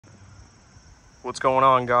What's going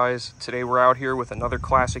on, guys? Today we're out here with another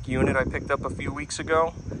classic unit I picked up a few weeks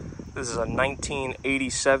ago. This is a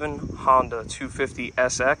 1987 Honda 250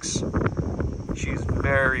 SX. She's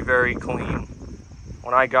very, very clean.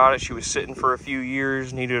 When I got it, she was sitting for a few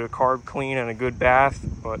years, needed a carb clean and a good bath,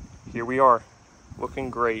 but here we are, looking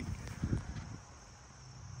great.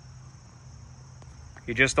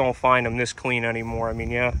 You just don't find them this clean anymore. I mean,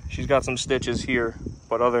 yeah, she's got some stitches here,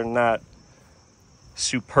 but other than that,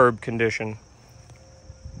 superb condition.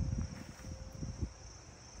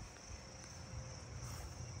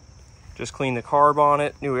 Just cleaned the carb on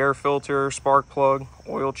it, new air filter, spark plug,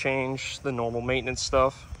 oil change, the normal maintenance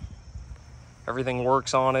stuff. Everything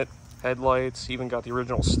works on it. Headlights, even got the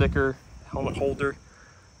original sticker, helmet holder,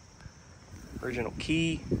 original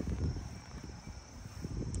key.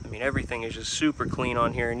 I mean, everything is just super clean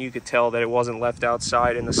on here, and you could tell that it wasn't left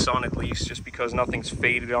outside in the sun, at least, just because nothing's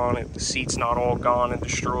faded on it. The seat's not all gone and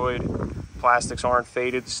destroyed. Plastics aren't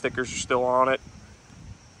faded, the stickers are still on it.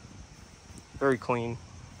 Very clean.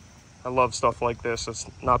 I love stuff like this that's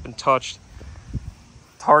not been touched.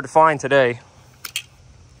 It's hard to find today.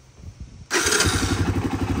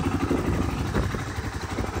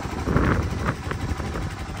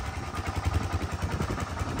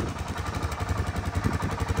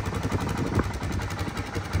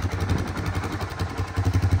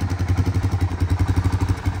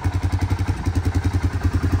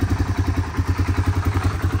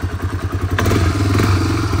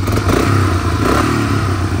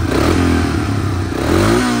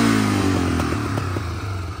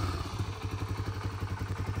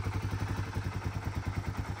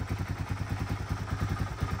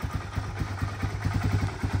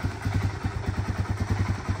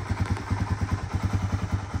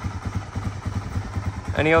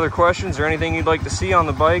 Any other questions or anything you'd like to see on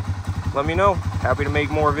the bike, let me know. Happy to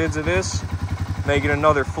make more vids of this. Making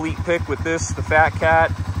another fleet pick with this, the Fat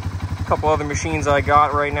Cat. A couple other machines I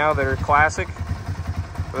got right now that are classic.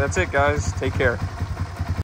 But that's it, guys. Take care.